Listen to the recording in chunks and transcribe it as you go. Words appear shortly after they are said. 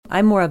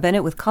I'm Maura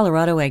Bennett with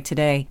Colorado Ag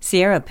Today.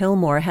 Sierra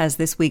Pillmore has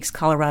this week's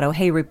Colorado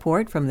Hay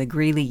Report from the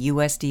Greeley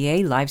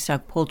USDA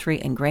Livestock,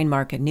 Poultry, and Grain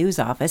Market News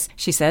Office.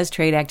 She says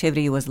trade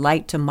activity was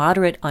light to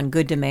moderate on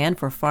good demand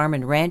for farm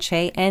and ranch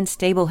hay and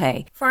stable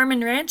hay. Farm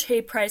and ranch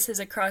hay prices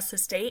across the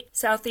state,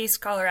 southeast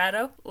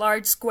Colorado,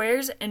 large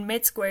squares and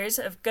mid squares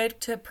of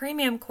good to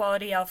premium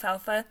quality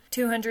alfalfa,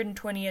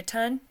 $220 a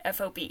ton,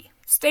 FOB.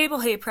 Stable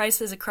hay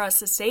prices across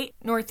the state,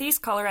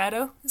 northeast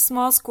Colorado,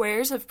 small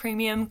squares of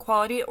premium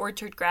quality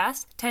orchard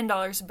grass,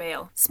 $10 a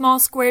bale. Small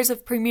squares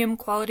of premium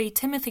quality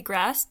Timothy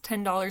grass,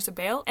 $10 a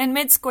bale, and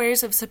mid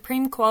squares of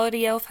supreme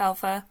quality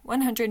alfalfa,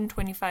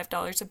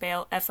 $125 a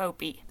bale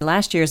FOB.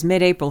 Last year's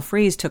mid-April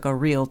freeze took a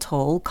real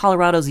toll.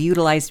 Colorado's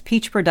utilized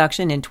peach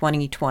production in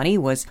 2020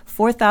 was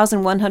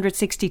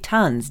 4,160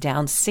 tons,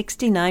 down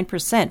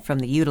 69% from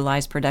the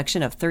utilized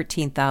production of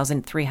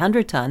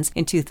 13,300 tons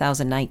in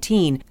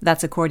 2019.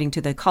 That's according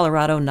to the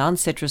Colorado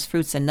Non-Citrus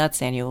Fruits and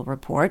Nuts Annual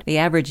Report. The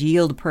average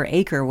yield per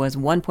acre was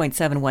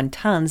 1.71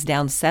 tons,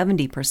 down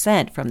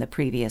 70% from the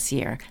previous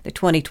year. The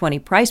 2020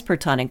 price per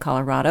ton in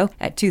Colorado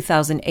at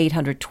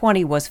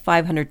 $2,820 was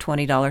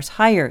 $520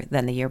 higher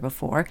than the year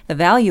before. The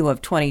value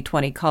of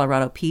 2020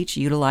 Colorado peach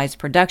utilized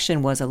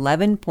production was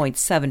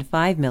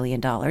 $11.75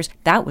 million.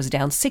 That was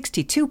down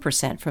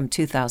 62% from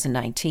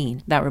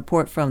 2019. That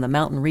report from the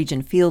Mountain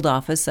Region Field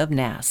Office of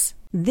NASS.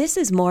 This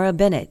is Maura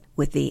Bennett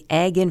with the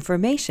Ag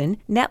Information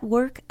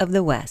Network of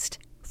the West.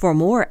 For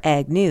more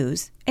ag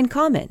news and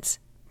comments,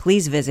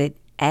 please visit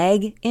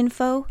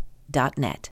aginfo.net.